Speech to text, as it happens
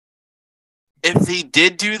If he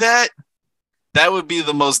did do that, that would be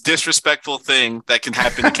the most disrespectful thing that can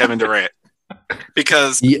happen to Kevin Durant.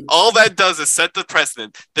 Because Yeah, all that does is set the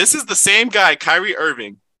precedent. This is the same guy, Kyrie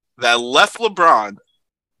Irving, that left LeBron,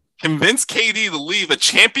 convinced KD to leave a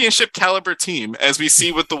championship caliber team, as we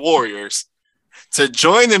see with the Warriors, to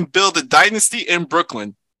join and build a dynasty in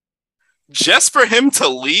Brooklyn, just for him to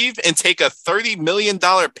leave and take a $30 million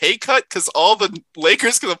pay cut because all the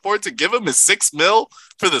Lakers can afford to give him is $6 million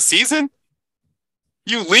for the season.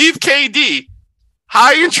 You leave KD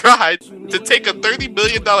high and dry to take a $30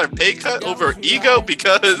 million pay cut over ego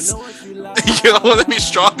because you don't want to be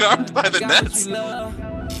strong armed by the Nets.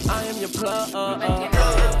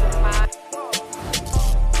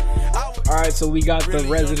 All right, so we got the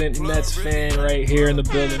resident Nets fan right here in the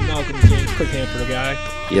building, Malcolm James. Quick hand for the guy.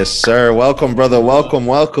 yes, sir. Welcome, brother. Welcome.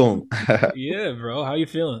 Yeah, bro. How you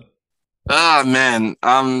feeling? Ah, man,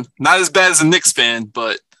 not as bad as a Knicks fan,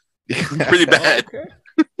 but pretty bad. Okay.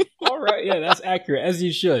 All right. Yeah, that's accurate. As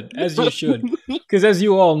you should. As you should. Because as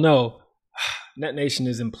you all know, Net Nation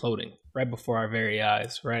is imploding right before our very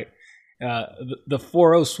eyes, right? The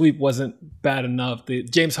 4-0 sweep wasn't bad enough. The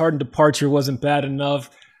James Harden departure wasn't bad enough.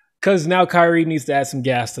 Because now Kyrie needs to add some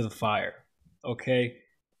gas to the fire. Okay?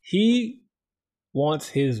 He wants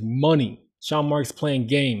his money. Sean Marks playing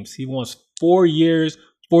games. He wants 4 years,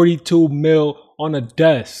 42 mil on a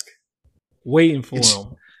desk waiting for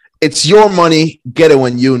him. It's your money. Get it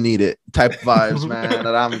when you need it. Type vibes, man.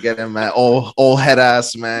 That I'm getting, man. Old head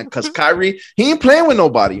ass, man. Because Kyrie, he ain't playing with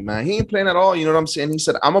nobody, man. He ain't playing at all. You know what I'm saying? He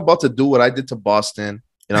said, I'm about to do what I did to Boston.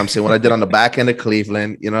 You know what I'm saying? What I did on the back end of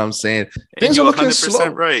Cleveland. You know what I'm saying? And you're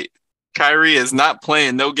 100% right. Kyrie is not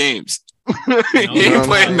playing no games. He ain't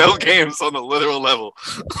playing no games on the literal level.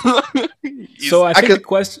 So I think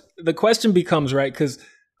the question becomes, right, because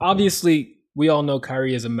obviously we all know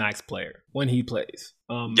Kyrie is a max player when he plays.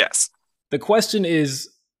 Yes. The question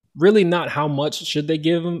is really not how much should they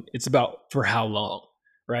give him. It's about for how long,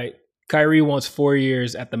 right? Kyrie wants 4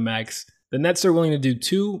 years at the max. The Nets are willing to do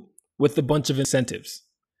 2 with a bunch of incentives.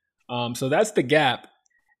 So that's the gap.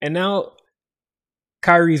 And now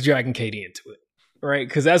Kyrie's dragging KD into it, right?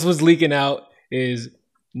 Because that's what's leaking out is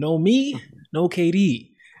no me, no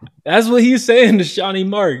KD. That's what he's saying to Shawnee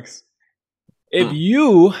Marks. If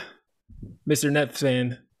you, Mr. Nets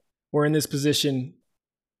fan, were in this position,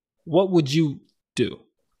 what would you do?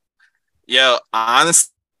 Yeah,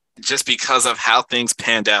 honestly, just because of how things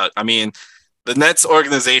panned out. I mean, the Nets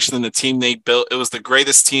organization and the team they built, it was the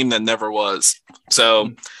greatest team that never was.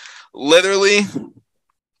 So, literally,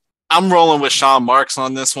 I'm rolling with Sean Marks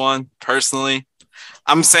on this one, personally.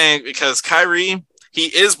 I'm saying because Kyrie, he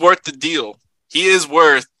is worth the deal. He is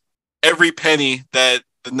worth every penny that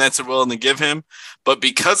the Nets are willing to give him. But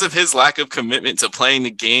because of his lack of commitment to playing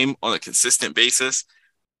the game on a consistent basis,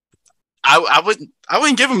 I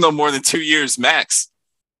wouldn't give him no more than 2 years max.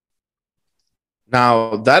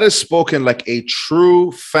 Now, that is spoken like a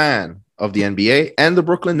true fan of the NBA and the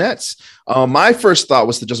Brooklyn Nets. My first thought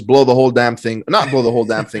was to just blow the whole damn thing, not blow the whole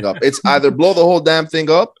damn thing up. It's either blow the whole damn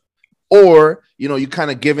thing up or, you know, you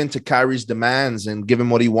kind of give in to Kyrie's demands and give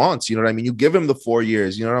him what he wants. You know what I mean? You give him the 4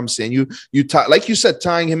 years. You know what I'm saying? Like you said,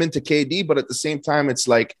 tying him into KD, but at the same time, it's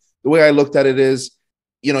like the way I looked at it is,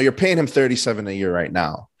 you know, you're paying him 37 a year right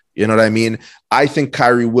now. You know what I mean? I think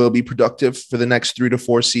Kyrie will be productive for the next 3 to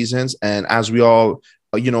 4 seasons. And as we all,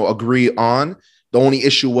 you know, agree on, the only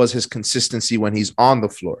issue was his consistency when he's on the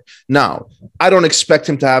floor. Now, I don't expect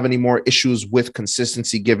him to have any more issues with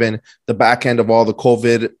consistency given the back end of all the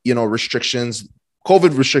COVID, you know, restrictions.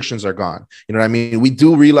 COVID restrictions are gone. You know what I mean? We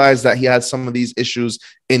do realize that he had some of these issues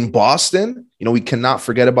in Boston. You know, we cannot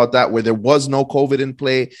forget about that, where there was no COVID in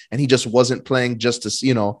play and he just wasn't playing just to,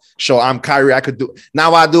 you know, show I'm Kyrie. I could do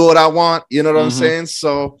now. I do what I want. You know what I'm saying?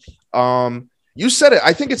 So you said it.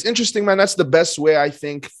 I think it's interesting, man. That's the best way, I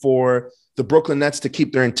think, for the Brooklyn Nets to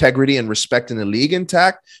keep their integrity and respect in the league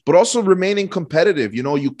intact, but also remaining competitive. You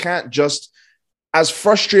know, you can't just, as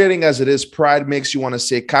frustrating as it is, pride makes you want to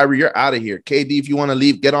say, Kyrie, you're out of here. KD, if you want to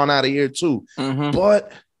leave, get on out of here too.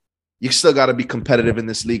 But you still got to be competitive in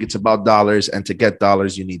this league. It's about dollars, and to get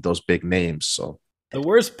dollars, you need those big names. So the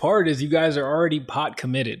worst part is you guys are already pot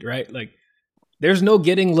committed, right? Like, there's no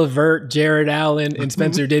getting LeVert, Jared Allen, and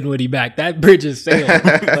Spencer Dinwiddie back. That bridge is sailed.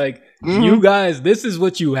 Like, you guys, this is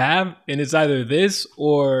what you have, and it's either this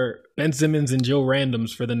or Ben Simmons and Joe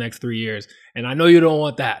Randoms for the next 3 years. And I know you don't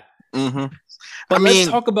want that. But let's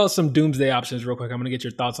talk about some doomsday options real quick. I'm going to get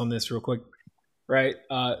your thoughts on this real quick. Right?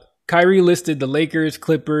 Kyrie listed the Lakers,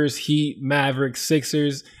 Clippers, Heat, Mavericks,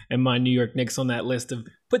 Sixers, and my New York Knicks on that list of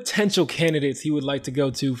potential candidates he would like to go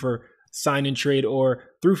to for sign and trade or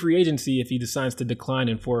through free agency if he decides to decline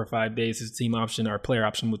in 4 or 5 days his team option or player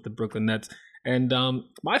option with the Brooklyn Nets. And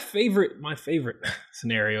my favorite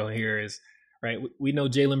scenario here is, right, we know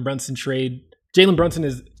Jalen Brunson trade. Jalen Brunson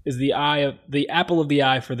is the apple of the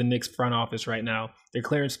eye for the Knicks front office right now. They're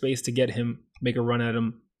clearing space to get him, make a run at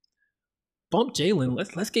him. Bump Jalen.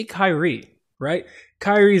 Let's get Kyrie, right?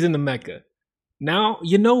 Kyrie's in the Mecca. Now,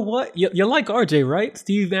 you know what? You like RJ, right?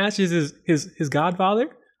 Steve Nash is his godfather.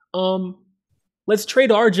 Let's trade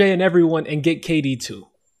RJ and everyone and get KD too.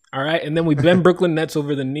 All right? And then we bend Brooklyn Nets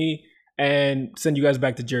over the knee and send you guys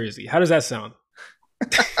back to Jersey. How does that sound?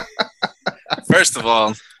 First of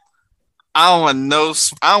all, I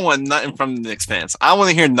don't want nothing from the Knicks fans. I don't want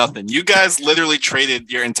to hear nothing. You guys literally traded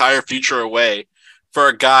your entire future away for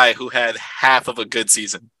a guy who had half of a good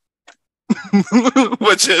season,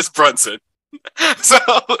 which is Brunson. So,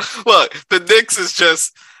 look, the Knicks is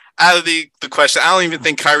just out of the question. I don't even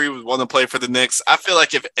think Kyrie would want to play for the Knicks. I feel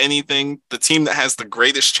like if anything, the team that has the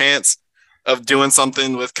greatest chance of doing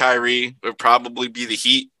something with Kyrie would probably be the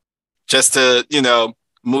Heat, just to,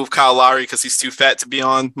 move Kyle Lowry because he's too fat to be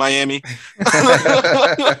on Miami.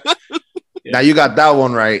 Now you got that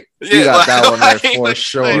one right. You got that one right for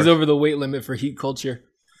sure. He's over the weight limit for Heat culture.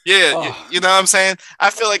 Yeah, you know what I'm saying?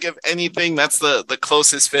 I feel like if anything, that's the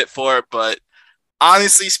closest fit for it. But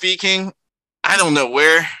honestly speaking, I don't know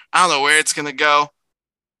where it's gonna go.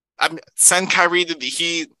 Send Kyrie to the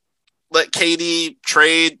Heat, let KD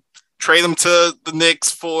trade him to the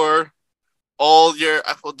Knicks for all your.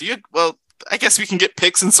 Well, I guess we can get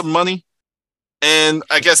picks and some money, and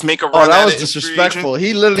I guess make a run. Oh, that was disrespectful.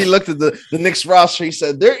 He literally looked at the Knicks roster. He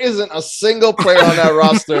said, "There isn't a single player on that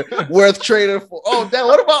roster worth trading for." Oh, damn!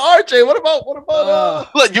 What about RJ? What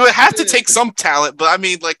about? Look, you would have to take some talent, but I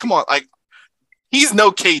mean, like, come on, like, he's no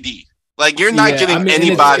KD. Like, you're not getting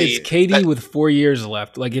anybody. It's KD with 4 years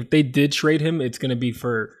left. Like, if they did trade him, it's going to be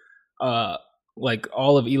for like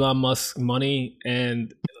all of Elon Musk's money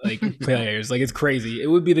and like players. Like, it's crazy. It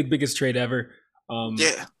would be the biggest trade ever.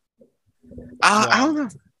 Yeah. I don't know.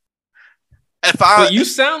 But you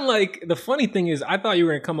sound like, the funny thing is, I thought you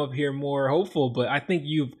were going to come up here more hopeful, but I think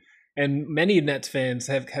you've, and many Nets fans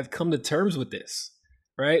have come to terms with this,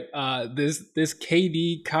 right? This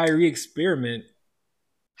KD Kyrie experiment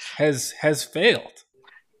has failed.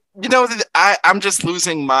 I'm just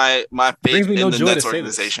losing my faith in the Nets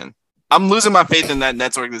organization. I'm losing my faith in that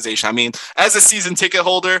Nets organization. I mean, as a season ticket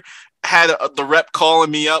holder, had the rep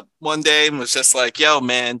calling me up one day and was just like, "Yo,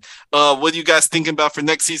 man, what are you guys thinking about for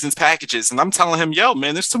next season's packages?" And I'm telling him, "Yo,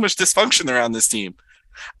 man, there's too much dysfunction around this team."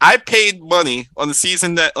 I paid money on the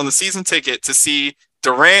season ticket to see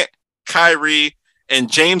Durant, Kyrie,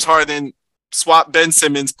 and James Harden swap Ben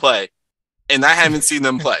Simmons play, and I haven't seen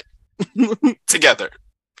them play together.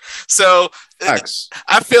 So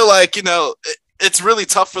I feel like it's really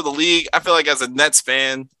tough for the league. I feel like as a Nets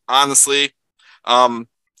fan, honestly,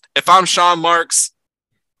 if I'm Sean Marks,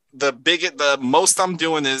 the most I'm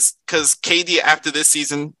doing is, because KD after this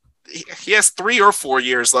season, he has 3 or 4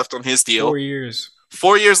 years left on his deal. 4 years.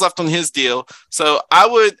 4 years left on his deal. So I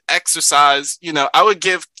would exercise, I would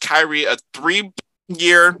give Kyrie a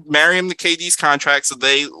 3-year, marry him to KD's contract so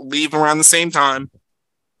they leave around the same time.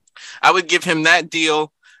 I would give him that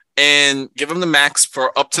deal and give him the max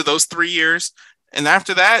for up to those 3 years. And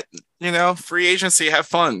after that, free agency, have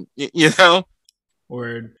fun,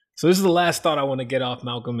 Word. So this is the last thought I want to get off,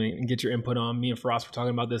 Malcolm, and get your input on. Me and Frost were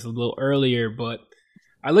talking about this a little earlier, but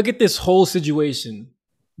I look at this whole situation,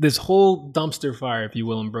 this whole dumpster fire, if you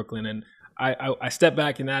will, in Brooklyn, and I step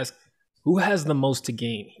back and ask, who has the most to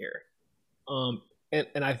gain here?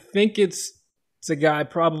 And I think it's a guy,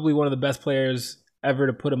 probably one of the best players ever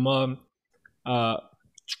to put him on.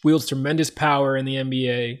 Wields tremendous power in the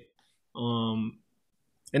NBA.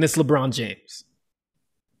 And it's LeBron James.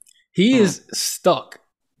 He is stuck,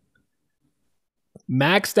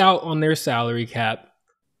 maxed out on their salary cap.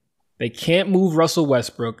 They can't move Russell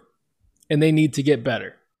Westbrook, and they need to get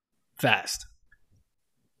better fast.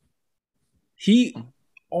 He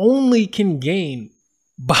only can gain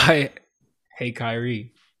by, hey,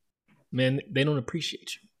 Kyrie, man, they don't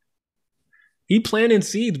appreciate you. He planting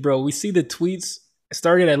seeds, bro. We see the tweets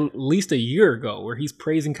started at least a year ago where he's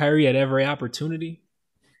praising Kyrie at every opportunity.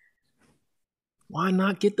 Why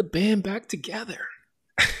not get the band back together?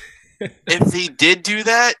 If he did do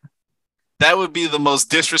that, that would be the most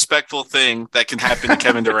disrespectful thing that can happen to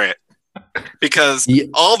Kevin Durant. Because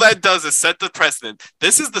all that does is set the precedent.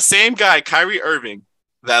 This is the same guy, Kyrie Irving,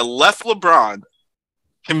 that left LeBron,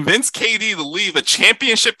 convinced KD to leave a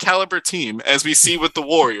championship caliber team, as we see with the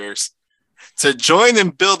Warriors, to join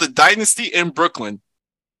and build a dynasty in Brooklyn,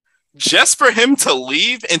 just for him to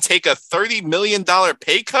leave and take a $30 million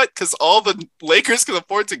pay cut because all the Lakers can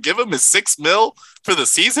afford to give him is $6 million for the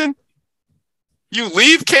season. You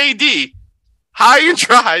leave KD high and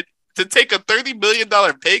dry to take a $30 million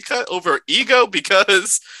pay cut over ego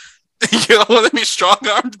because you don't want to be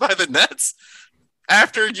strong-armed by the Nets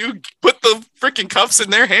after you put the freaking cuffs in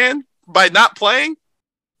their hand by not playing.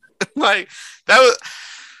 Like, that was...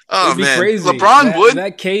 Oh, man. Crazy. LeBron would.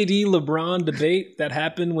 That KD LeBron debate that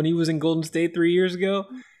happened when he was in Golden State 3 years ago,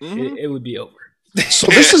 it would be over. So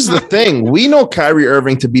this is the thing. We know Kyrie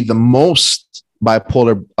Irving to be the most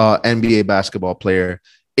bipolar NBA basketball player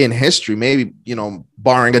in history, maybe,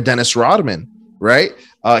 barring a Dennis Rodman, right?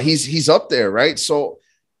 He's up there, right? So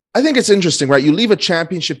I think it's interesting, right? You leave a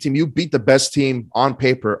championship team, you beat the best team on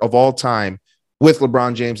paper of all time with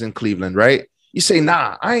LeBron James in Cleveland, right? You say,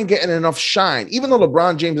 nah, I ain't getting enough shine. Even though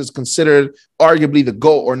LeBron James is considered arguably the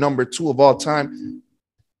GOAT or number 2 of all time,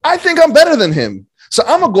 I think I'm better than him. So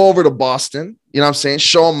I'm going to go over to Boston,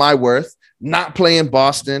 show him my worth, not play in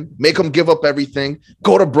Boston, make him give up everything,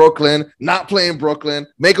 go to Brooklyn, not play in Brooklyn,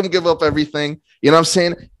 make him give up everything.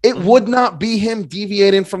 It would not be him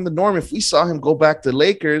deviating from the norm if we saw him go back to the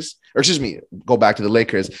Lakers.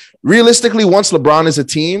 Realistically, once LeBron is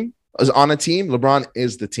on a team, LeBron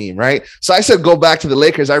is the team, right? So I said go back to the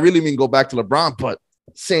Lakers. I really mean go back to LeBron, but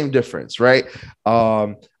same difference, right?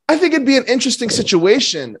 I think it'd be an interesting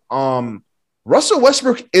situation. Russell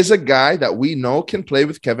Westbrook is a guy that we know can play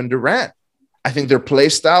with Kevin Durant. I think their play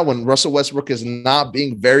style, when Russell Westbrook is not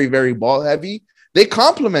being very, very ball heavy, they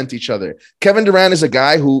complement each other. Kevin Durant is a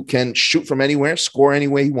guy who can shoot from anywhere, score any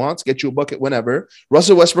way he wants, get you a bucket whenever.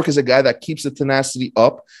 Russell Westbrook is a guy that keeps the tenacity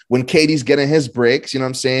up when KD's getting his breaks.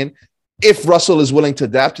 If Russell is willing to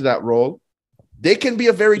adapt to that role, they can be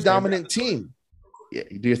a very dominant team. Yeah,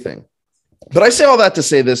 you do your thing. But I say all that to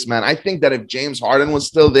say this, man. I think that if James Harden was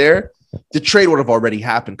still there, the trade would have already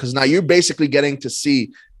happened, because now you're basically getting to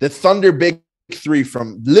see the Thunder Big Three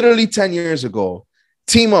from literally 10 years ago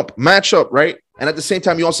team up, match up, right? And at the same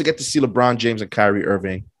time, you also get to see LeBron James and Kyrie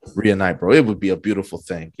Irving reunite, bro. It would be a beautiful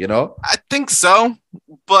thing, I think so,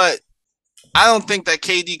 but I don't think that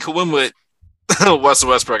KD could win with Russell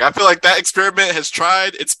Westbrook. I feel like that experiment has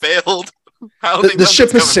tried. It's failed. The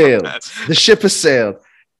ship has sailed. The ship has sailed.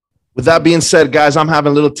 With that being said, guys, I'm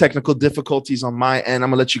having little technical difficulties on my end. I'm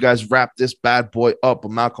going to let you guys wrap this bad boy up.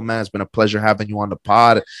 But Malcolm, man, it's been a pleasure having you on the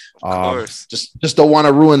pod. Of course. Just don't want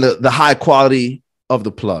to ruin the high quality of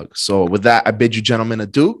the plug. So with that, I bid you gentlemen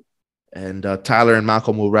adieu. And Tyler and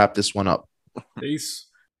Malcolm will wrap this one up. Peace.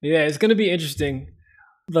 Yeah, it's going to be interesting.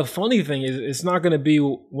 The funny thing is, it's not going to be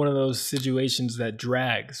one of those situations that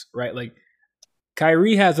drags, right? Like,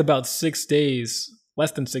 Kyrie has about 6 days,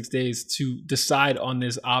 less than 6 days, to decide on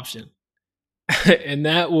this option. And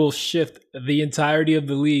that will shift the entirety of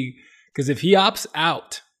the league. Because if he opts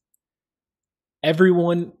out,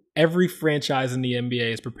 every franchise in the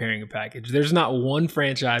NBA is preparing a package. There's not one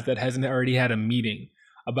franchise that hasn't already had a meeting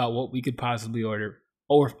about what we could possibly order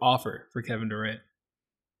or offer for Kevin Durant.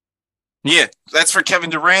 Yeah, that's for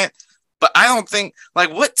Kevin Durant. But I don't think,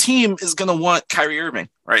 what team is going to want Kyrie Irving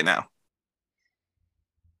right now?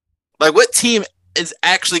 What team is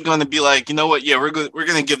actually going to be like, you know what? Yeah, we're going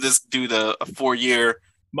to give this dude a 4-year.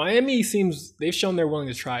 Miami they've shown they're willing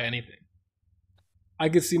to try anything. I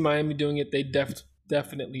could see Miami doing it. They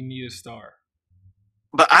definitely need a star.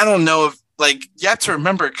 But I don't know if, you have to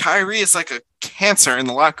remember, Kyrie is like a cancer in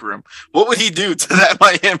the locker room. What would he do to that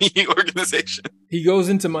Miami organization? He goes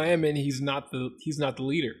into Miami and he's not the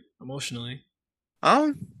leader emotionally.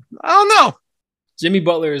 I don't know. Jimmy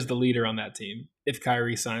Butler is the leader on that team if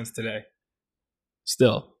Kyrie signs today.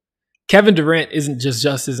 Still, Kevin Durant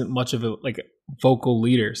isn't much of a vocal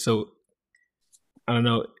leader. So I don't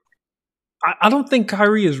know. I don't think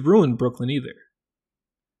Kyrie has ruined Brooklyn either.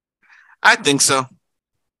 I think so.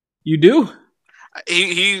 You do?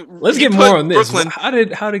 Let's get more on this. Brooklyn, how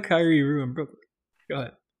did Kyrie ruin Brooklyn? Go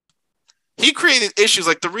ahead. He created issues.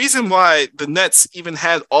 The reason why the Nets even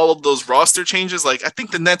had all of those roster changes, I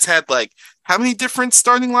think the Nets had how many different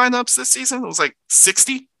starting lineups this season? It was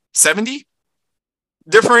 60, 70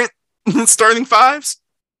 different starting fives.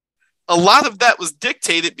 A lot of that was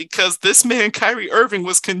dictated because this man, Kyrie Irving,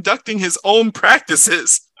 was conducting his own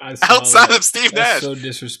practices outside of Steve Nash. So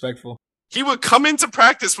disrespectful. He would come into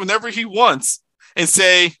practice whenever he wants and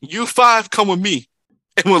say, "You 5, come with me,"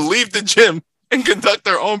 and would leave the gym and conduct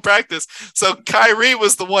their own practice. So Kyrie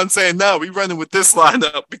was the one saying, "No, we running with this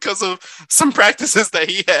lineup," because of some practices that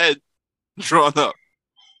he had drawn up.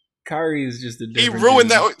 Kyrie is just he ruined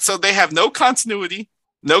that. So they have no continuity,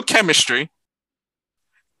 no chemistry.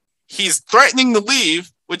 He's threatening to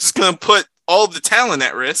leave, which is going to put all the talent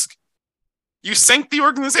at risk. you sank the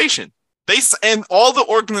organization. And all the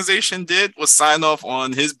organization did was sign off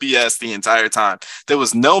on his BS the entire time. There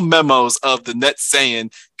was no memos of the Nets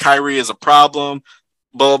saying Kyrie is a problem,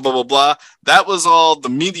 blah, blah, blah, blah. That was all the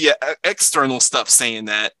media external stuff saying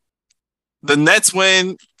that. The Nets,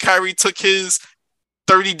 when Kyrie took his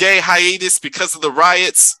 30-day hiatus because of the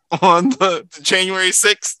riots on the January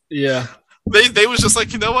 6th, yeah, they was just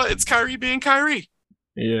like, you know what? It's Kyrie being Kyrie.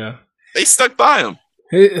 Yeah. They stuck by him.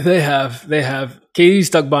 They have. KD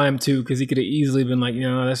stuck by him too, because he could have easily been like,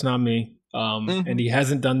 no, that's not me. And he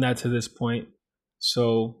hasn't done that to this point.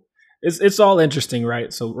 So it's all interesting,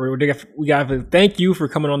 right? So we got to thank you for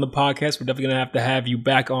coming on the podcast. We're definitely gonna have to have you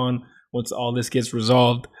back on once all this gets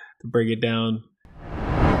resolved to break it down.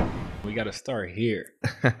 We got to start here.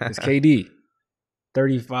 It's KD,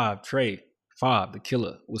 35, Trey, 5, the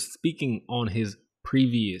killer, was speaking on his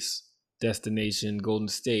previous destination, Golden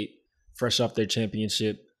State, fresh off their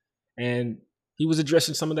championship, and he was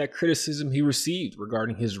addressing some of that criticism he received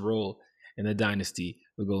regarding his role in the dynasty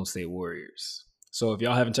of Golden State Warriors. So if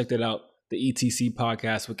y'all haven't checked it out, the ETC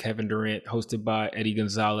podcast with Kevin Durant, hosted by Eddie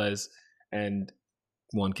Gonzalez and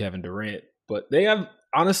one Kevin Durant. But they have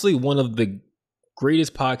honestly one of the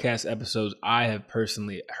greatest podcast episodes I have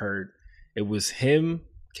personally heard. It was him,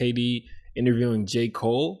 KD, interviewing J.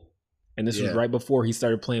 Cole, and this was right before he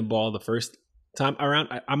started playing ball the first time around.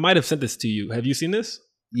 I might have sent this to you. Have you seen this?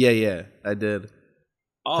 Yeah, I did.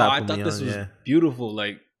 Oh, I thought this was beautiful.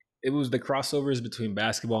 Like, it was the crossovers between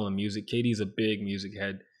basketball and music. KD's a big music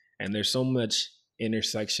head, and there's so much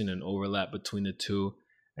intersection and overlap between the two,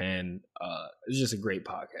 and it's just a great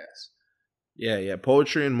podcast. Yeah,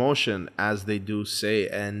 poetry in motion, as they do say.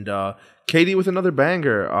 And KD with another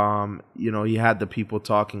banger. He had the people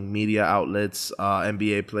talking, media outlets,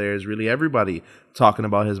 NBA players, really everybody talking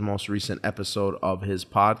about his most recent episode of his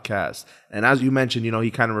podcast. And as you mentioned,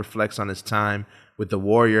 he kind of reflects on his time with the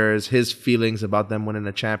Warriors, his feelings about them winning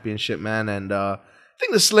a championship, man. And I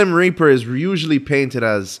think the Slim Reaper is usually painted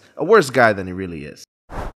as a worse guy than he really is.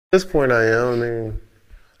 At this point, I am. I mean,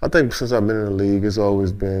 I think since I've been in the league, it's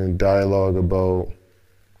always been dialogue about,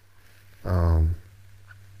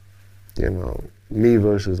 me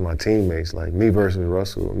versus my teammates, like me versus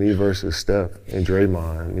Russell, me versus Steph and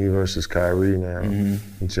Draymond, me versus Kyrie now, and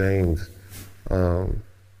James. And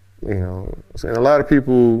a lot of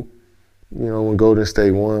people, when Golden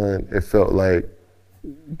State won, it felt like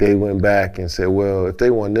they went back and said, well, if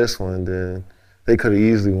they won this one, then they could have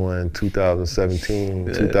easily won 2017,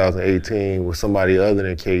 2018 with somebody other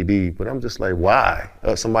than KD. But I'm just like, why?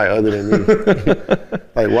 Somebody other than me.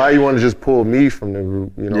 Like, why you want to just pull me from the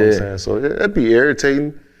group? You know what I'm saying? So it'd be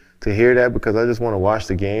irritating to hear that, because I just want to watch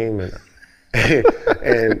the game.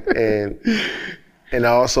 And I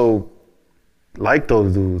also like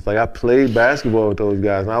those dudes. Like, I played basketball with those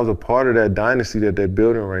guys, and I was a part of that dynasty that they're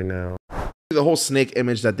building right now. The whole snake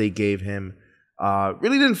image that they gave him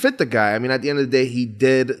really didn't fit the guy. I mean, at the end of the day, he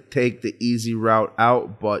did take the easy route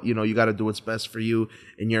out, but, you got to do what's best for you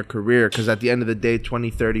in your career, because at the end of the day, 20,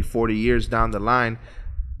 30, 40 years down the line,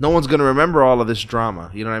 no one's going to remember all of this drama.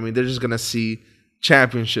 You know what I mean? They're just going to see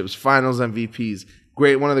championships, finals MVPs,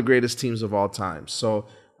 one of the greatest teams of all time. So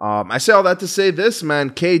I say all that to say this, man.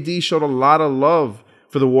 KD showed a lot of love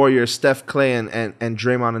for the Warriors, Steph, Clay, and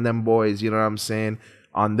Draymond and them boys, you know what I'm saying,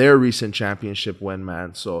 on their recent championship win,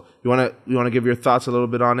 man. So you wanna give your thoughts a little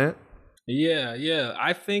bit on it? Yeah.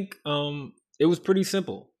 I think it was pretty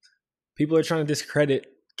simple. People are trying to discredit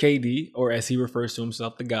KD, or as he refers to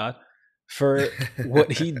himself, the God, for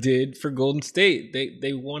what he did for Golden State.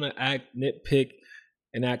 They want to nitpick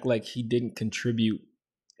and act like he didn't contribute.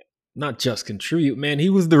 Not just contribute, man. He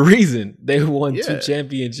was the reason they won 2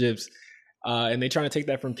 championships. And they trying to take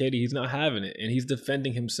that from KD. He's not having it. And he's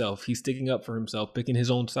defending himself. He's sticking up for himself, picking his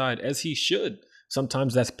own side, as he should.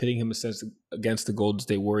 Sometimes that's pitting him against the Golden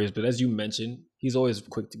State Warriors. But as you mentioned, he's always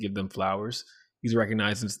quick to give them flowers. He's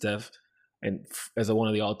recognizing Steph, and as one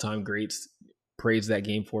of the all-time greats, praised that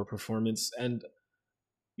Game 4 performance. And,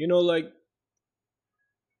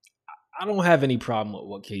 I don't have any problem with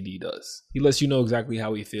what KD does. He lets you know exactly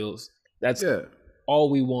how he feels. That's all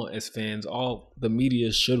we want as fans. All the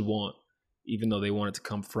media should want, even though they want it to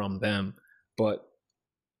come from them. But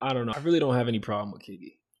I don't know. I really don't have any problem with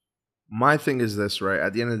KD. My thing is this, right?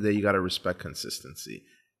 At the end of the day, you got to respect consistency.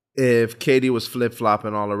 If KD was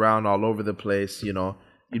flip-flopping all around, all over the place, you'd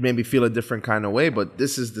maybe feel a different kind of way. But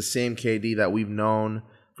this is the same KD that we've known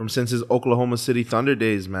from since his Oklahoma City Thunder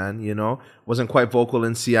days, man. Wasn't quite vocal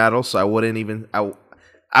in Seattle, so I wouldn't even...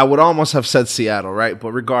 I would almost have said Seattle, right?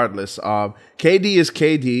 But regardless, KD is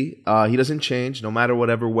KD. He doesn't change no matter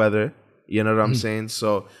whatever weather. You know what I'm saying?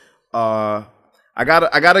 So I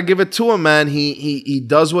gotta give it to him, man. He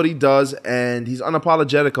does what he does, and he's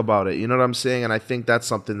unapologetic about it. You know what I'm saying? And I think that's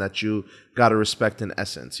something that you gotta respect in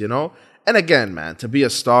essence, you know? And again, man, to be a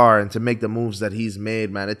star and to make the moves that he's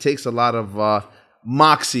made, man, it takes a lot of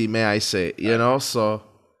moxie, may I say, you know? So,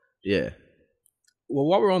 yeah. Well,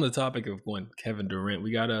 while we're on the topic of going Kevin Durant,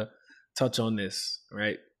 we gotta touch on this,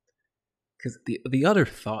 right? Because the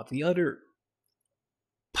other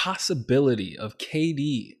possibility of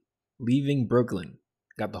KD leaving Brooklyn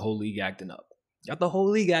got the whole league acting up.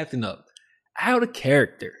 Out of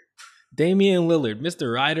character. Damian Lillard,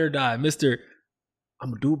 Mr. Ride or Die, Mr. I'm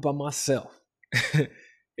gonna do it by myself,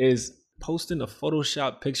 is posting a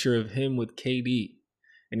Photoshop picture of him with KD.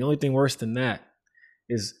 And the only thing worse than that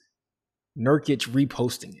is Nurkic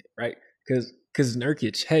reposting it, right? Because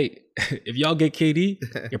Nurkic, hey, if y'all get KD,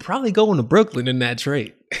 you're probably going to Brooklyn in that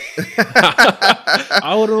trade. I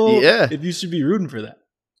don't know if you should be rooting for that.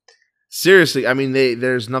 Seriously, I mean,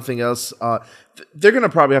 there's nothing else. They're going to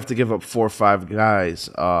probably have to give up 4 or 5 guys,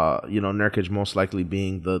 Nurkic most likely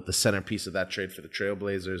being the centerpiece of that trade for the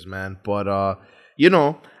Trailblazers, man. But,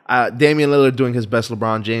 Damian Lillard doing his best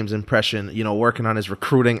LeBron James impression, working on his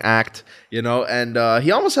recruiting act, and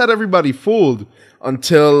he almost had everybody fooled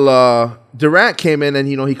until Durant came in and,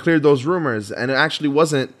 he cleared those rumors. And it actually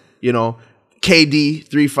wasn't, KD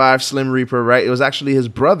 3-5 Slim Reaper, right? It was actually his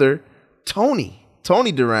brother, Tony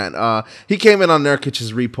Durant. He came in on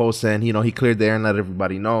Nurkic's repost and, he cleared the air and let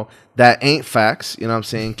everybody know that ain't facts. You know what I'm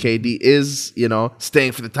saying? KD is,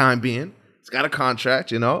 staying for the time being. He's got a contract,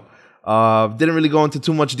 Didn't really go into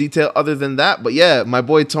too much detail other than that. But yeah, my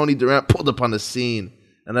boy Tony Durant pulled up on the scene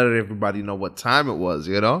and let everybody know what time it was,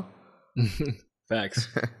 Facts.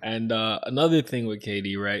 And another thing with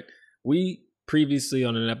KD, right? We previously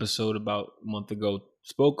on an episode about a month ago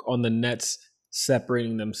spoke on the Nets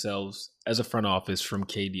separating themselves as a front office from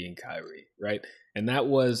KD and Kyrie, right? And that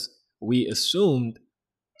was, we assumed,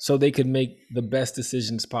 so they could make the best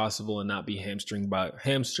decisions possible and not be hamstrung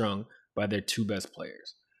by their 2 best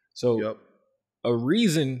players. So a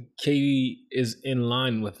reason KD is in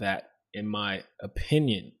line with that, in my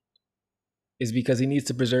opinion, is because he needs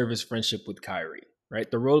to preserve his friendship with Kyrie, right?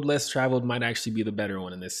 The road less traveled might actually be the better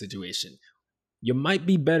one in this situation. You might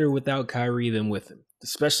be better without Kyrie than with him,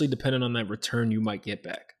 especially depending on that return you might get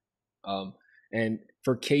back. And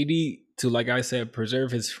for KD to, like I said,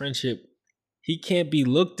 preserve his friendship, he can't be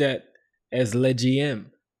looked at as le GM,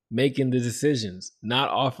 making the decisions, not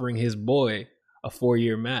offering his boy a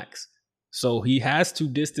 4-year max. So he has to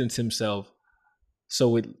distance himself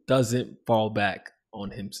so it doesn't fall back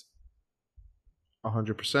on him.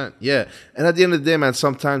 100%. Yeah. And at the end of the day, man,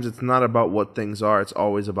 sometimes it's not about what things are. It's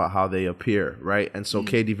always about how they appear, right? And so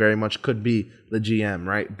KD very much could be the GM,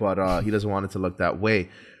 right? But he doesn't want it to look that way.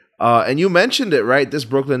 And you mentioned it, right? This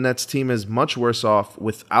Brooklyn Nets team is much worse off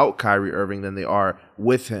without Kyrie Irving than they are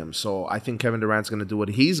with him. So I think Kevin Durant's going to do what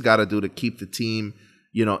he's got to do to keep the team,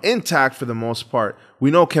 intact for the most part.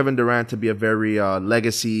 We know Kevin Durant to be a very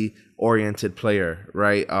legacy-oriented player,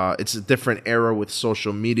 right? It's a different era with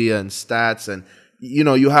social media and stats and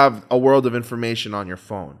you have a world of information on your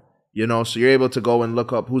phone, so you're able to go and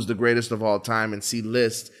look up who's the greatest of all time and see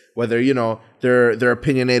lists, whether, they're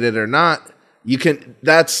opinionated or not. You can,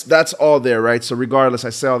 that's all there, right? So regardless,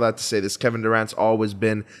 I say all that to say this, Kevin Durant's always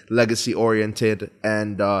been legacy oriented.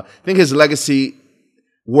 And I think his legacy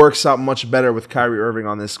works out much better with Kyrie Irving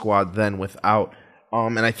on this squad than without.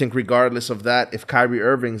 And I think regardless of that, if Kyrie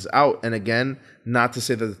Irving's out, and again, not to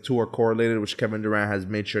say that the two are correlated, which Kevin Durant has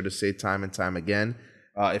made sure to say time and time again,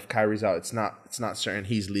 if Kyrie's out, it's not certain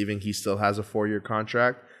he's leaving. He still has a 4-year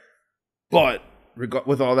contract. But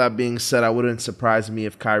with all that being said, I wouldn't surprise me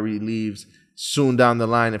if Kyrie leaves soon down the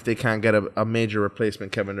line. If they can't get a major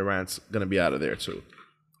replacement, Kevin Durant's going to be out of there too.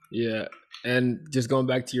 Yeah, and just going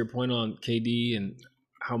back to your point on KD and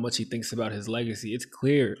how much he thinks about his legacy, it's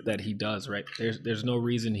clear that he does, right? There's no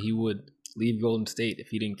reason he would leave Golden State if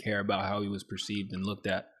he didn't care about how he was perceived and looked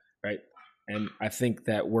at, right? And I think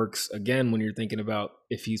that works, again, when you're thinking about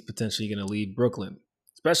if he's potentially going to leave Brooklyn,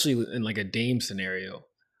 especially in like a Dame scenario.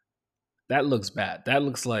 That looks bad. That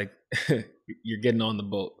looks like you're getting on the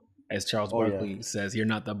boat. As Charles Barkley says, you're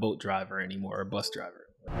not the boat driver anymore, or bus driver.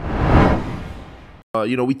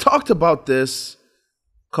 We talked about this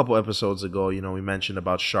a couple episodes ago. We mentioned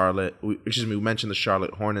about we mentioned the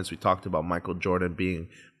Charlotte Hornets. We talked about Michael Jordan being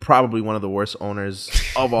probably one of the worst owners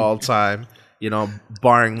of all time.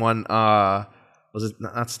 Barring one, was it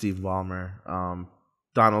not Steve Ballmer?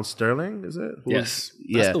 Donald Sterling, is it? Yes,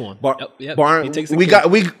 that's the one. Yep. Barring, we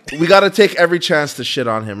got to take every chance to shit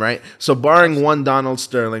on him, right? So barring one Donald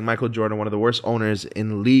Sterling, Michael Jordan, one of the worst owners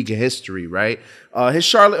in league history, right? His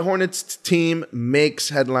Charlotte Hornets team makes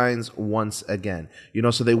headlines once again.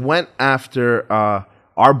 So they went after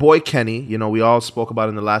our boy Kenny. We all spoke about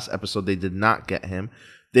in the last episode. They did not get him.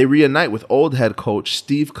 They reunite with old head coach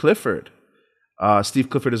Steve Clifford. Steve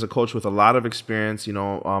Clifford is a coach with a lot of experience.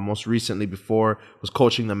 Most recently before was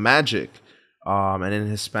coaching the Magic, and in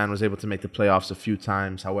his span was able to make the playoffs a few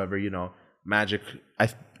times. However, Magic,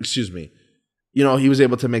 he was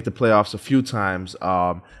able to make the playoffs a few times.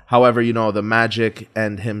 However, the Magic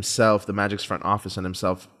and himself, the Magic's front office and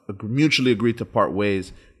himself mutually agreed to part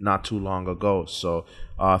ways not too long ago. So,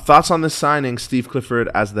 thoughts on this signing, Steve Clifford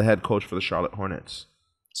as the head coach for the Charlotte Hornets?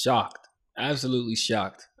 Shocked. Absolutely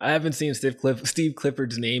shocked. I haven't seen Steve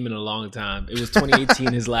Clifford's name in a long time. It was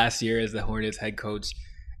 2018, his last year as the Hornets head coach,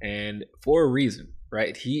 and for a reason,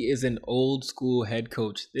 right? He is an old school head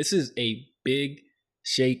coach. This is a big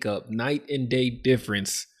shakeup, night and day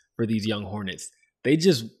difference for these young Hornets. They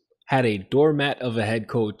just had a doormat of a head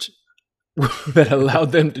coach that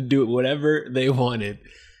allowed them to do whatever they wanted,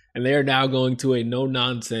 and they are now going to a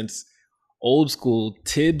no-nonsense, old school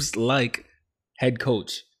Tibbs-like head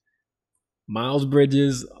coach. Miles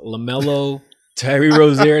Bridges, LaMelo, Terry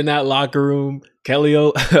Rozier in that locker room, Kelly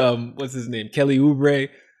Oubre,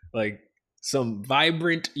 like some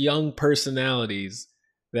vibrant young personalities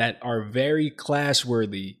that are very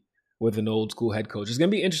clash-worthy with an old school head coach. It's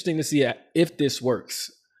going to be interesting to see if this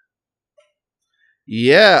works.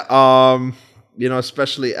 Yeah,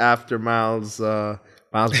 especially after Miles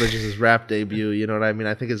Bridges' rap debut, you know what I mean?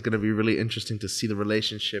 I think it's going to be really interesting to see the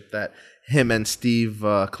relationship that him and Steve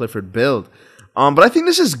Clifford build. But I think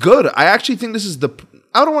this is good. I actually think this is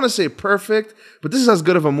I don't want to say perfect, but this is as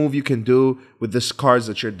good of a move you can do with the cards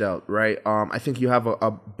that you're dealt, right? I think you have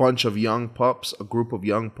a bunch of young pups, a group of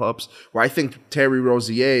young pups, where I think Terry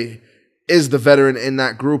Rozier is the veteran in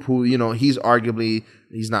that group who, he's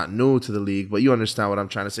not new to the league, but you understand what I'm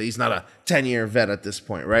trying to say. He's not a 10-year vet at this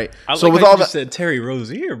point, right? With all that, said Terry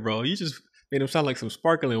Rozier, bro. You just made him sound like some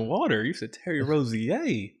sparkling water. You said Terry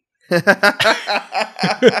Rozier. Gotta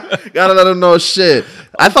let him know shit.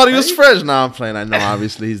 I thought he was fresh. Now I'm playing. I know,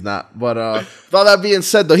 obviously he's not. But with all that being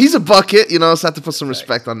said, though, he's a bucket. So I have to put some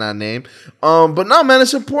respect on that name. But no, man,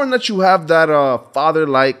 it's important that you have that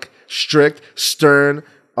father-like, strict, stern,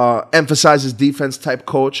 emphasizes defense type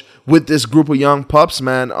coach with this group of young pups,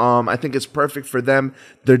 man. I think it's perfect for them,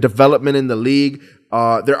 their development in the league.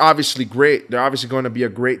 They're obviously great. They're obviously going to be a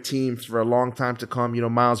great team for a long time to come.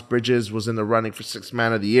 Miles Bridges was in the running for Sixth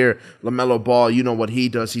Man of the Year. LaMelo Ball, what he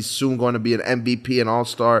does. He's soon going to be an MVP, an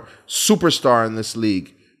all-star, superstar in this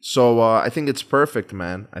league. So I think it's perfect,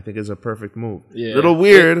 man. I think it's a perfect move. Yeah. Little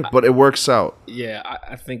weird, but it works out. Yeah,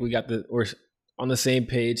 I think we're on the same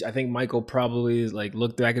page. I think Michael probably is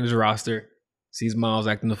looked back at his roster, sees Miles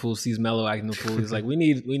acting the fool, sees Melo acting the fool. He's like, we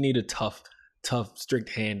need a tough, strict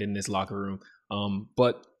hand in this locker room.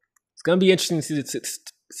 But it's going to be interesting to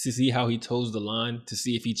see how he toes the line, to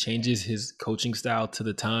see if he changes his coaching style to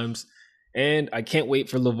the times. And I can't wait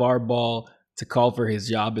for LeVar Ball to call for his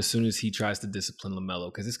job as soon as he tries to discipline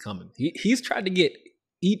LaMelo, because it's coming. He's tried to get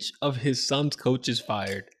each of his son's coaches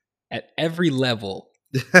fired at every level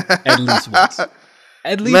at least once.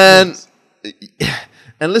 Once.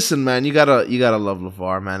 And listen, man, you gotta love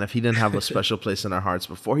LeVar, man. If he didn't have a special place in our hearts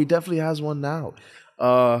before, he definitely has one now.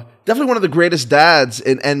 Definitely one of the greatest dads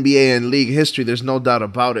in NBA and league history. There's no doubt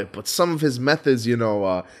about it. But some of his methods,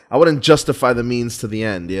 I wouldn't justify the means to the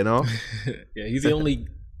end, Yeah, he's the only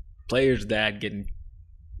player's dad getting.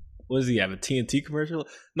 What does he have? A TNT commercial?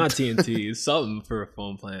 Not TNT. It's something for a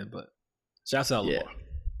phone plan. But shouts out, LeVar.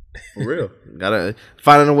 For real. Gotta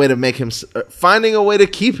finding a way to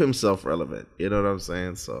keep himself relevant. You know what I'm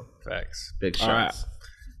saying? So facts. Big shots.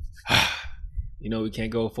 All right. We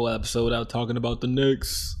can't go a full episode without talking about the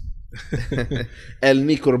Knicks. El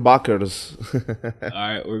Knickerbockers. All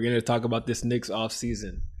right, we're going to talk about this Knicks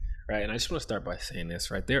offseason, right? And I just want to start by saying this,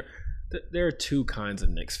 right? There are two kinds of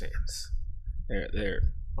Knicks fans. They're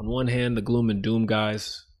on one hand, the gloom and doom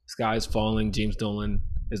guys. Sky's falling. James Dolan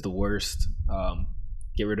is the worst.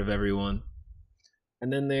 Get rid of everyone.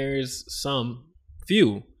 And then there's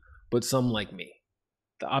few, but some like me,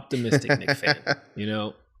 the optimistic Knicks fan,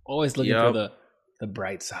 always looking for the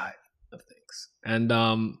bright side of things.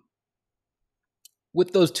 And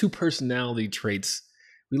with those two personality traits,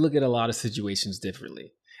 we look at a lot of situations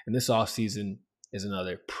differently. And this offseason is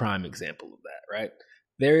another prime example of that, right?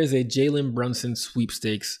 There is a Jalen Brunson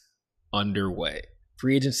sweepstakes underway.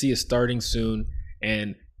 Free agency is starting soon,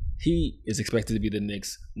 and he is expected to be the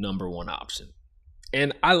Knicks' #1 option.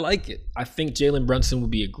 And I like it. I think Jalen Brunson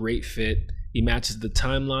would be a great fit. He matches the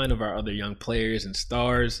timeline of our other young players and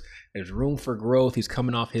stars. There's room for growth. He's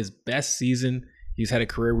coming off his best season. He's had a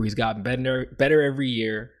career where he's gotten better every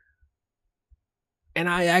year. And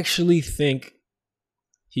I actually think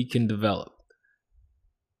he can develop.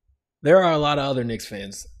 There are a lot of other Knicks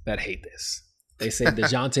fans that hate this. They say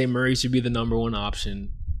DeJounte Murray should be the #1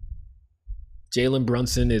 option. Jalen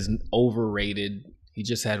Brunson is overrated. He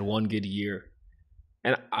just had one good year.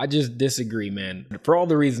 And I just disagree, man. For all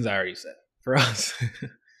the reasons I already said. For us.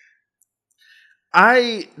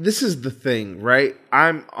 This is the thing, right?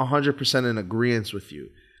 I'm 100% in agreement with you.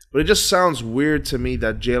 But it just sounds weird to me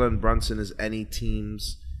that Jalen Brunson is any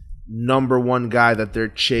team's #1 guy that they're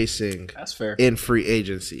chasing. That's fair. In free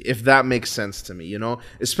agency, if that makes sense to me, you know,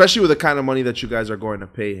 especially with the kind of money that you guys are going to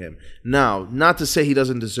pay him. Now, not to say he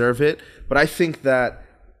doesn't deserve it, but I think that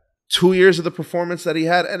 2 years of the performance that he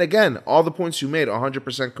had, and again, all the points you made,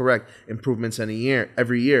 100% correct, improvements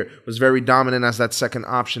every year, was very dominant as that second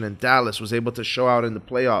option in Dallas, was able to show out in the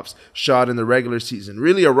playoffs, show out in the regular season.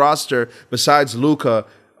 Really a roster besides Luka,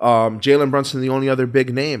 Jalen Brunson, the only other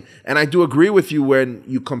big name. And I do agree with you when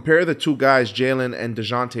you compare the two guys, Jalen and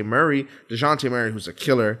DeJounte Murray, who's a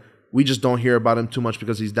killer, we just don't hear about him too much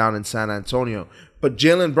because he's down in San Antonio. But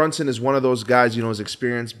Jalen Brunson is one of those guys, you know, his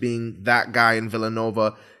experience being that guy in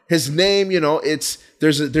Villanova. His name, you know,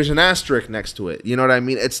 there's an asterisk next to it. You know what I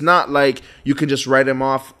mean? It's not like you can just write him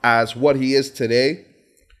off as what he is today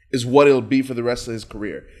is what he'll be for the rest of his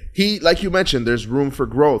career. He, like you mentioned, there's room for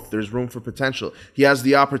growth. There's room for potential. He has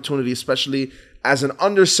the opportunity, especially as an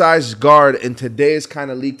undersized guard in today's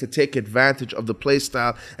kind of league, to take advantage of the play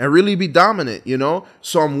style and really be dominant, you know?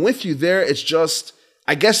 So I'm with you there. It's just,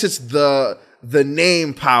 I guess it's the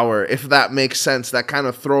name power, if that makes sense, that kind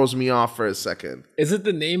of throws me off for a second. Is it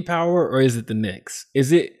the name power or is it the Knicks?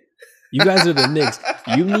 Is it, you guys are the Knicks.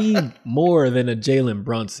 You need more than a Jalen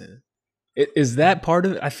Brunson. Is that part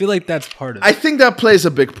of it? I feel like that's part of it. I think that plays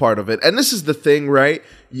a big part of it. And this is the thing, right?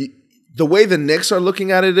 The way the Knicks are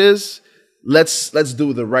looking at it is, let's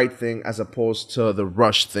do the right thing as opposed to the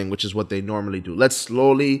rush thing, which is what they normally do. Let's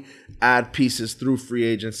slowly add pieces through free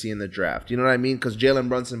agency in the draft. You know what I mean? Because Jalen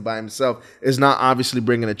Brunson by himself is not obviously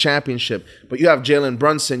bringing a championship. But you have Jalen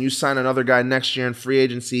Brunson, you sign another guy next year in free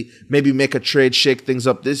agency, maybe make a trade, shake things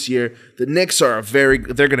up this year. The Knicks are they're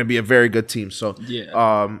going to be a very good team. So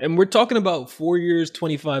yeah, and we're talking about 4 years,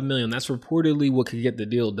 $25 million. That's reportedly what could get the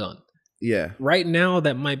deal done. Yeah. Right now,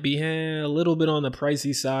 that might be a little bit on the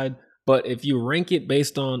pricey side. But if you rank it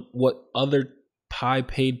based on what other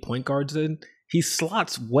high-paid point guards did, he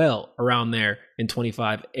slots well around there in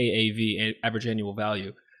 25 AAV, average annual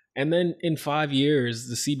value. And then in 5 years,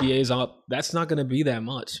 the CBA's up. That's not going to be that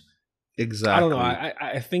much. Exactly. I don't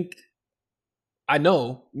know. I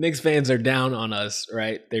know Knicks fans are down on us,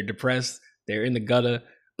 right? They're depressed. They're in the gutter.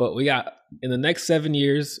 But we got, in the next 7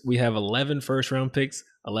 years, we have 11 first-round picks,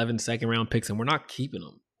 11 second-round picks, and we're not keeping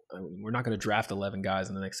them. I mean, we're not going to draft 11 guys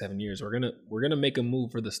in the next 7 years. We're gonna make a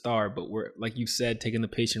move for the star, but we're, like you said, taking the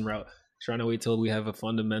patient route, trying to wait till we have a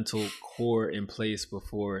fundamental core in place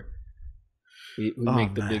before we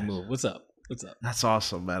make the big move. What's up? That's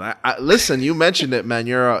awesome, man. I listen. You mentioned it, man.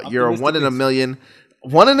 You're a 1 in a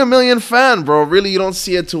million fan, bro. Really, you don't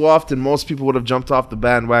see it too often. Most people would have jumped off the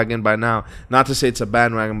bandwagon by now. Not to say it's a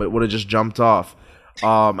bandwagon, but would have just jumped off.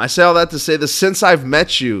 I say all that to say that since I've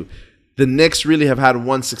met you, the Knicks really have had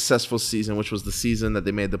one successful season, which was the season that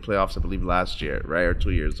they made the playoffs, I believe, last year, right? Or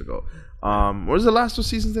 2 years ago. What was the last 2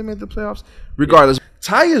 seasons they made the playoffs? Regardless,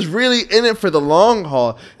 Ty is really in it for the long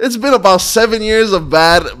haul. It's been about 7 years of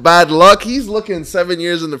bad luck. He's looking 7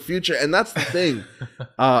 years in the future, and that's the thing.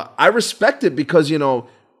 I respect it because, you know,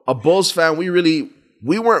 a Bulls fan,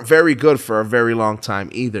 we weren't very good for a very long time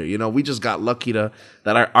either. You know, we just got lucky that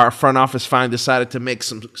our front office finally decided to make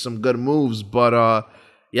some good moves, but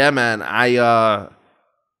yeah, man, I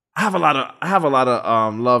have a lot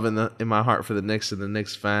of love in my heart for the Knicks and the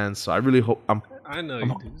Knicks fans. So I really hope I'm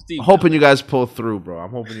hoping you guys pull through, bro.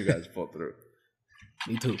 I'm hoping you guys pull through.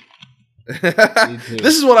 Me too.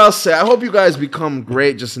 This is what I'll say. I hope you guys become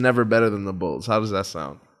great, just never better than the Bulls. How does that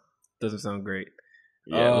sound? Doesn't sound great.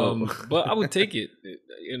 Yeah, but I would take it.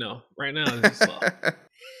 You know, right now it's slow.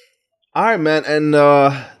 All right, man. And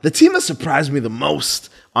the team that surprised me the most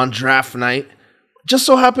on draft night just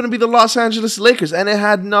so happened to be the Los Angeles Lakers, and it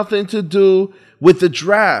had nothing to do with the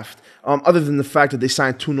draft, other than the fact that they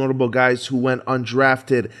signed 2 notable guys who went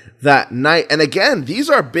undrafted that night. And again, these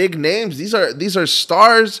are big names. These are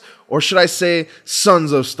stars, or should I say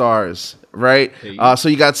sons of stars, right? So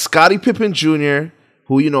you got Scottie Pippen Jr.,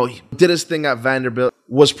 who, you know, did his thing at Vanderbilt.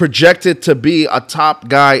 was projected to be a top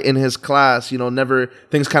guy in his class. You know,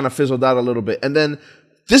 things kind of fizzled out a little bit. And then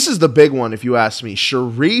this is the big one, if you ask me.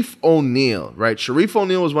 Shareef O'Neal, right? Shareef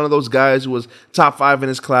O'Neal was one of those guys who was top 5 in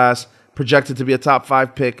his class, projected to be a top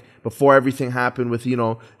 5 pick before everything happened with, you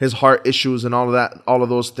know, his heart issues and all of that, all of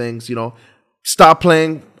those things, you know. Stopped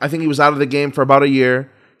playing. I think he was out of the game for about a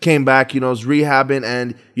year. Came back, you know, was rehabbing,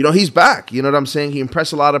 and, you know, he's back. You know what I'm saying? He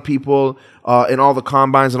impressed a lot of people in all the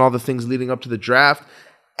combines and all the things leading up to the draft.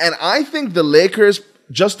 And I think the Lakers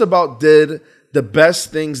just about did the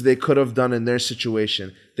best things they could have done in their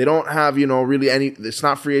situation. They don't have, you know, really it's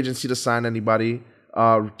not free agency to sign anybody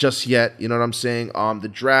just yet. You know what I'm saying? The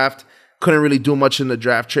draft, couldn't really do much in the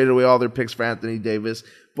draft, traded away all their picks for Anthony Davis.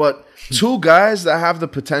 But two guys that have the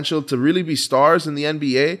potential to really be stars in the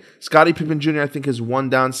NBA, Scottie Pippen Jr., I think his one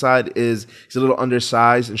downside is he's a little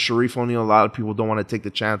undersized, and Shareef O'Neal, a lot of people don't want to take the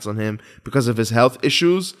chance on him because of his health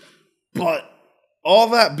issues. But all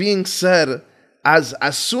that being said, as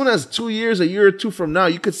soon as 2 years, a year or two from now,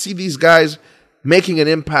 you could see these guys making an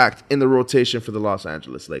impact in the rotation for the Los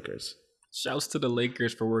Angeles Lakers. Shouts to the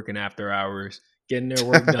Lakers for working after hours, getting their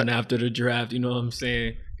work done after the draft. You know what I'm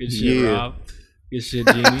saying? Good shit, Rob. Good shit,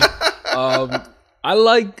 Jimmy. I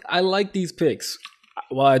like these picks.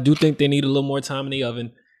 Well, I do think they need a little more time in the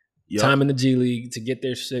oven, time in the G League to get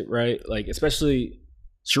their shit right. Like, especially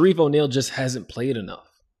Shareef O'Neal just hasn't played enough.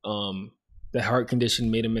 The heart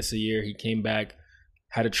condition made him miss a year. He came back,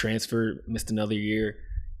 had a transfer, missed another year.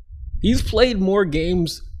 He's played more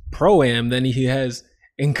games pro-am than he has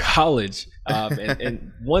in college.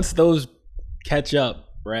 And once those catch up,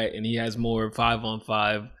 right, and he has more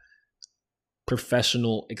 5-on-5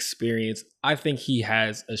 professional experience, I think he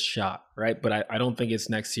has a shot, right? But I don't think it's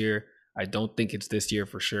next year. I don't think it's this year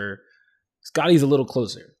for sure. Scottie's a little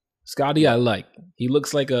closer. Scottie I like. He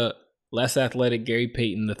looks like a less athletic Gary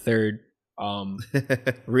Payton III.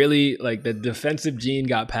 Really, like, the defensive gene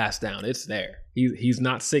got passed down. It's there. He's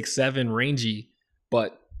not 6'7", rangy,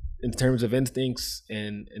 but in terms of instincts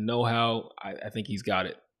and know-how, I think he's got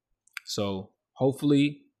it. So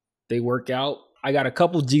hopefully they work out. I got a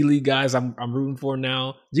couple G League guys I'm rooting for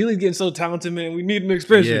now. G League's getting so talented, man. We need an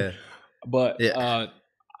expansion. Yeah. But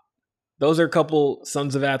those are a couple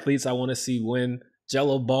sons of athletes I want to see win.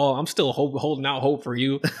 Jello Ball, I'm still holding out hope for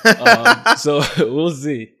you. So we'll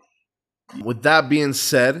see. With that being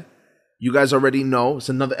said, you guys already know it's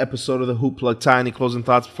another episode of the Hoop Plug. Ty, any closing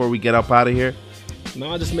thoughts before we get up out of here?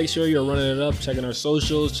 No, just make sure you're running it up, checking our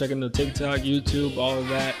socials, checking the TikTok, YouTube, all of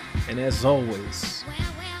that. And as always,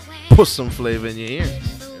 put some flavor in your ears.